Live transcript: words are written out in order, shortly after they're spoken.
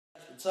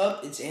What's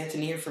up? It's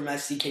Anthony here from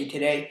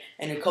SDKToday,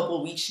 and a couple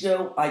of weeks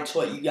ago I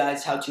taught you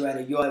guys how to add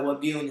a UI web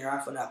view in your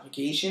iPhone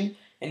application,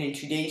 and in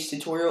today's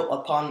tutorial,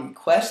 upon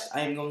request, I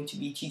am going to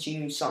be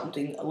teaching you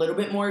something a little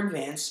bit more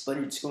advanced, but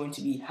it's going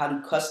to be how to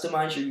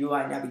customize your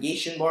UI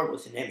navigation bar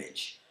with an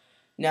image.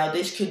 Now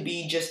this could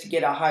be just to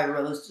get a higher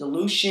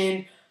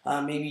resolution.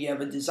 Maybe you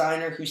have a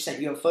designer who sent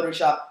you a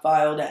Photoshop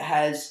file that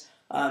has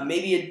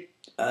maybe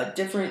a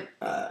different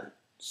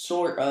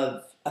sort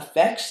of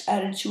effects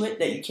added to it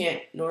that you can't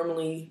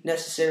normally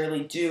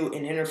necessarily do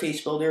in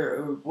Interface Builder,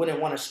 or wouldn't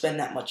want to spend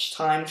that much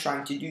time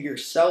trying to do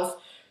yourself.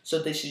 So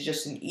this is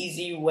just an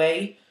easy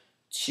way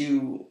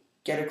to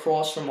get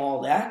across from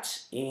all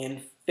that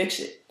and fix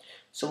it.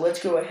 So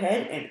let's go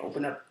ahead and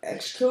open up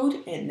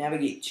Xcode and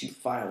navigate to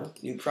File,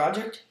 New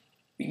Project.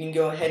 We can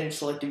go ahead and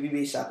select a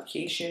view-based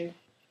application.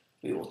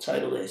 We will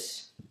title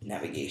this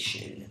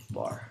Navigation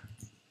Bar.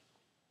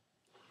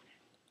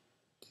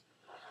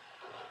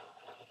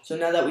 So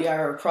now that we have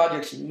our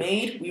projects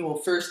made, we will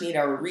first need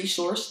our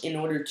resource in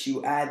order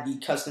to add the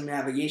custom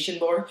navigation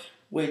bar,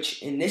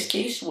 which in this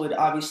case would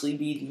obviously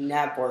be the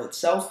nav bar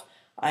itself.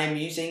 I am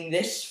using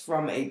this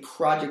from a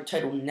project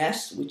titled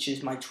Nest, which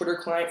is my Twitter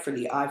client for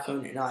the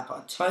iPhone and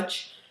iPod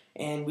Touch,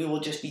 and we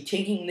will just be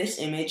taking this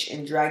image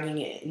and dragging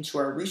it into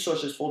our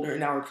resources folder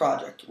in our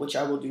project, which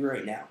I will do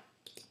right now.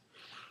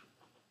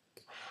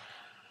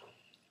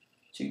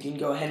 So you can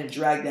go ahead and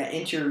drag that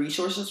into your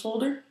resources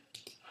folder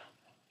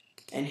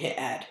and hit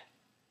add.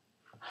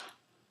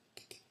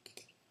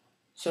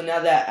 So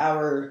now that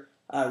our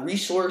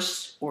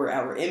resource or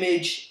our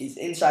image is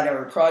inside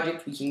our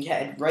project, we can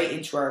head right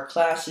into our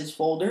classes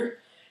folder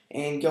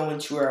and go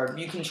into our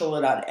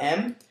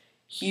viewcontroller.m.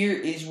 Here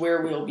is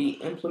where we'll be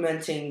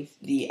implementing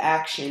the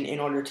action in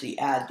order to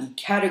add the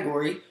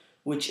category,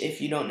 which,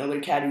 if you don't know what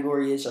a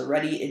category is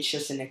already, it's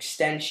just an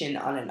extension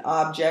on an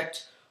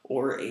object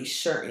or a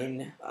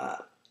certain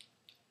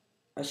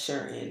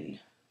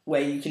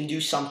way you can do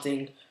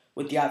something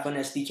with the iPhone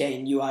SDK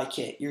and UI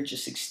kit. You're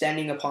just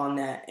extending upon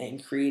that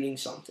and creating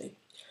something.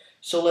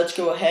 So let's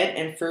go ahead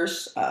and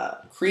first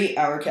create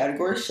our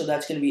category. So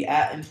that's going to be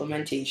at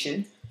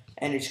implementation,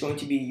 and it's going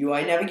to be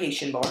UI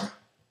navigation bar,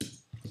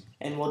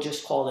 and we'll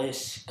just call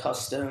this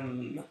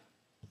custom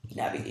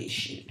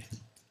navigation.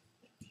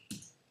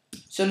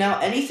 So now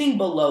anything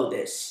below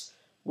this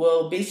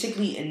will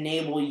basically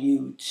enable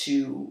you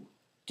to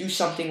do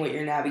something with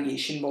your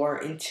navigation bar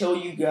until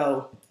you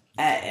go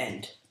at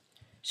end.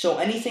 So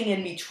anything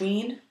in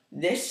between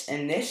this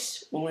and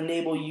this will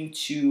enable you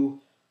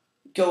to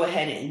go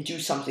ahead and do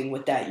something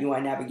with that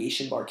UI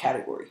navigation bar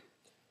category.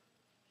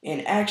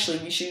 And actually,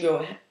 we should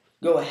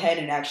go ahead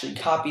and actually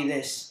copy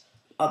this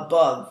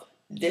above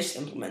this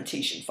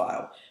implementation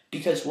file,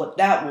 because what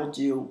that will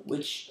do,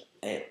 which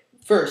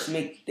first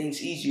make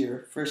things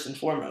easier first and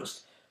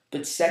foremost,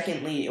 but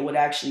secondly, it would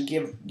actually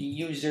give the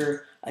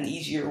user an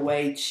easier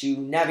way to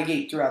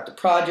navigate throughout the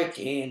project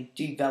and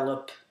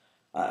develop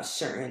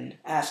certain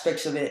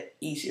aspects of it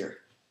easier.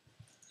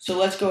 So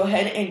let's go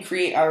ahead and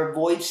create our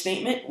void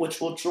statement,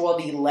 which will draw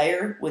the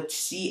layer with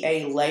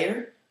CA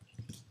layer.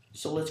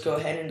 So let's go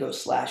ahead and go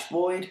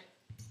 /void,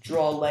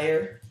 draw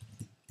layer,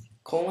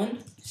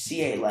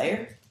 CA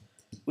layer,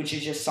 which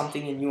is just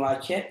something in UI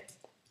kit,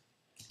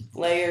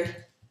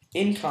 layer,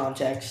 in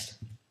context,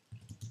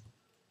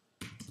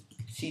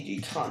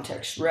 CG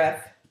context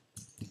ref,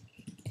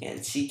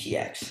 and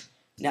CTX.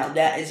 Now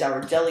that is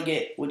our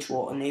delegate, which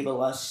will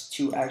enable us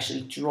to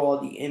actually draw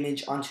the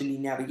image onto the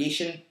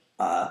navigation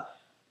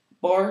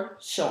bar.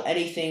 So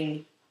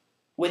anything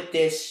with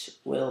this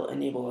will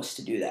enable us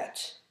to do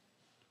that.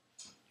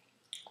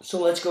 So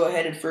let's go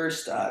ahead and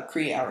first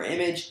create our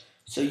image.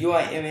 So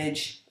UI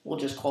image, we'll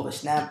just call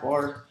this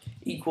navbar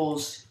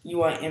equals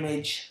UI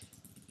image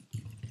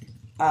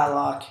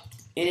alloc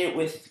init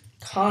with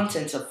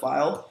contents of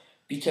file,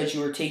 because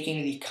you are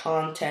taking the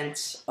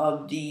contents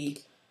of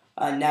the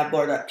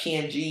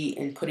navbar.png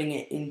and putting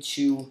it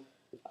into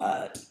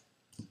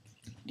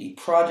the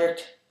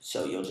project.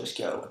 So you'll just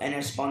go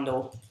ns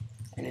bundle,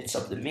 and it's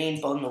of the main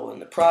bundle in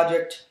the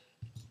project,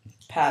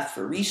 path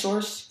for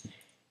resource,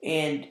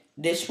 and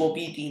this will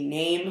be the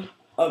name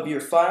of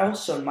your file.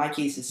 So in my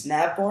case, it's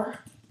navbar.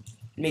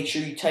 Make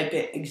sure you type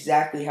it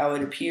exactly how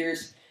it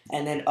appears,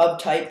 and then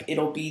of type,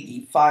 it'll be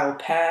the file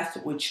path,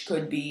 which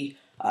could be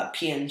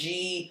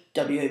PNG,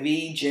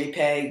 WAV,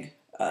 JPEG,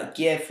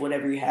 GIF,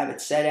 whatever you have it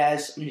set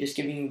as. I'm just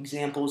giving you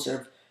examples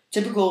of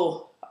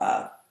typical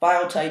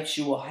file types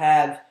you will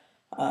have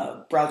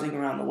browsing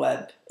around the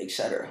web,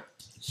 etc.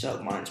 So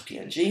mine's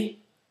PNG,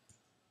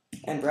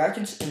 and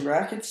brackets,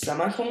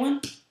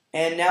 semicolon,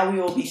 and now we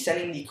will be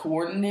setting the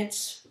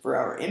coordinates for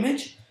our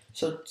image.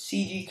 So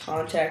CG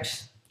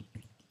context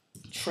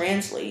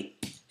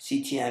translate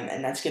CTM,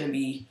 and that's going to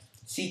be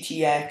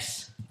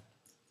CTX,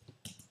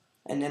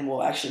 and then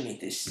we'll actually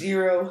make this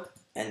 0,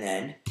 and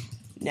then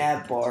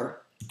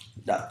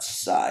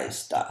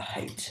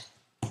navbar.size.height.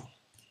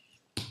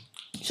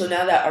 So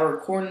now that our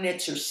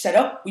coordinates are set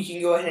up, we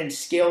can go ahead and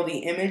scale the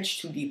image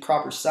to the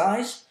proper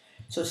size.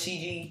 So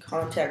CG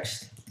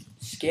context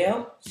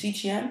scale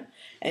CTM,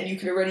 And you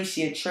can already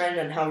see a trend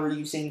on how we're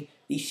using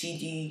the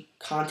CG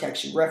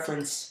context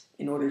reference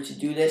in order to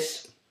do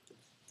this.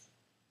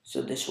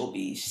 So this will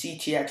be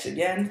CTX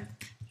again.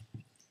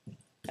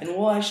 And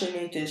we'll actually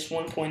make this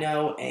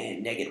 1.0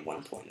 and negative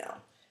 1.0.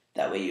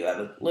 That way you have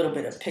a little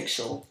bit of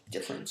pixel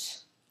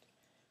difference.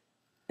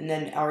 And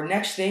then our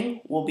next thing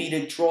will be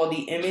to draw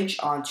the image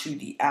onto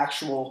the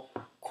actual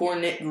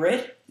coordinate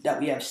grid that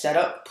we have set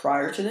up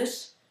prior to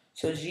this.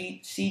 So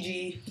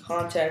CG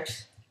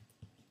context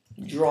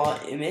draw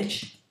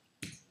image.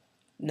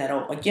 And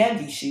that'll again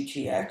be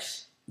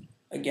CTX.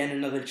 Again,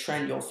 another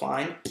trend you'll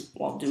find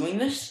while doing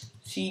this.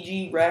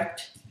 CG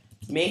rect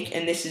make,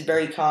 and this is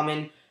very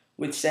common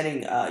with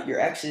setting your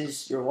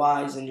X's, your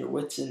Y's, and your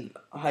widths and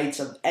heights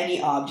of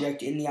any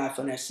object in the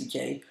iPhone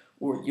SDK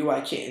or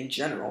UI kit in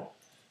general.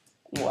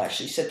 We'll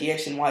actually set the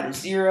X and Y to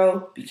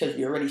 0 because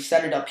we already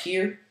set it up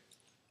here.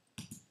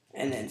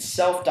 And then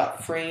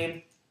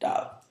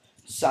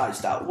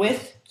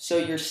self.frame.size.width. So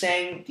you're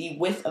saying the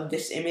width of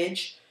this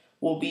image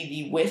will be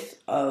the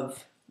width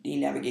of the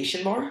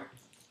navigation bar.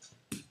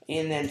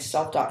 And then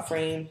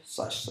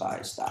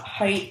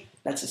self.frame/size.height.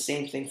 That's the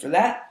same thing for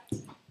that.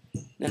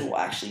 Then we'll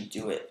actually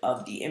do it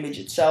of the image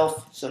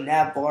itself. So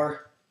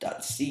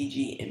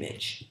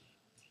navbar.cgimage.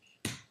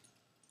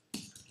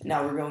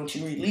 Now we're going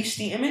to release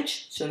the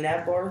image. So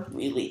navbar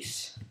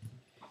release.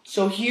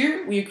 So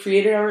here we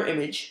created our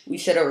image. We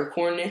set our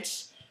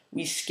coordinates.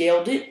 We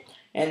scaled it.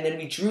 And then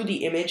we drew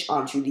the image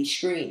onto the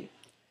screen.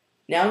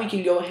 Now we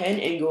can go ahead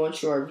and go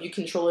into our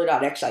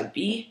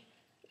viewcontroller.xib.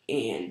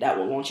 And that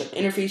will launch up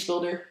Interface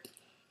Builder.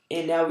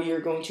 And now we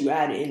are going to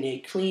add in a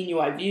clean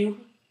UI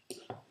view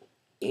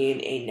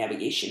and a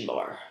navigation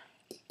bar.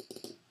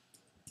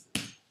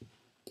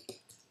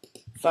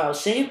 File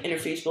save,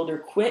 Interface Builder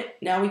quit.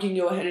 Now we can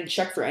go ahead and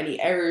check for any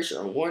errors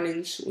or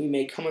warnings we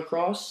may come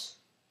across.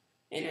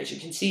 And as you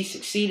can see,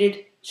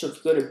 succeeded. So if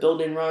you go to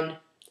build and run,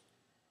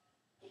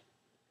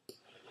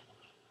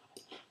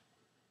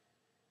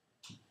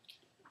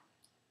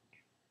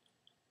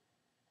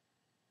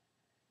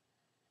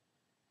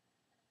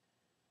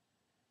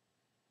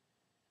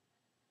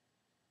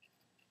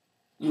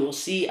 you will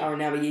see our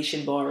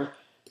navigation bar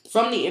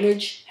from the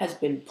image has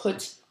been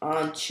put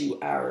onto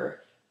our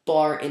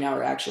bar in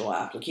our actual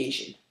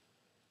application.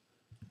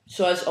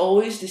 So as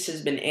always, this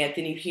has been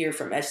Anthony here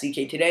from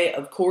SDK Today.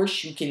 Of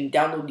course, you can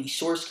download the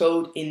source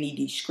code in the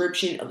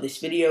description of this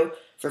video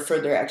for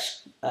further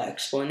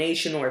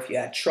explanation, or if you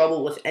had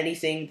trouble with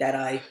anything that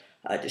I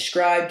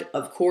described.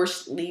 Of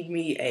course, leave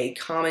me a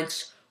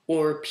comment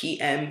or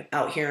PM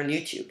out here on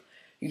YouTube.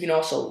 You can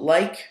also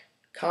like,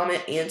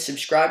 comment, and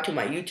subscribe to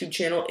my YouTube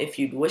channel if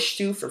you'd wish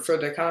to for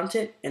further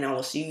content, and I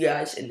will see you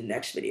guys in the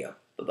next video.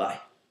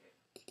 Bye-bye.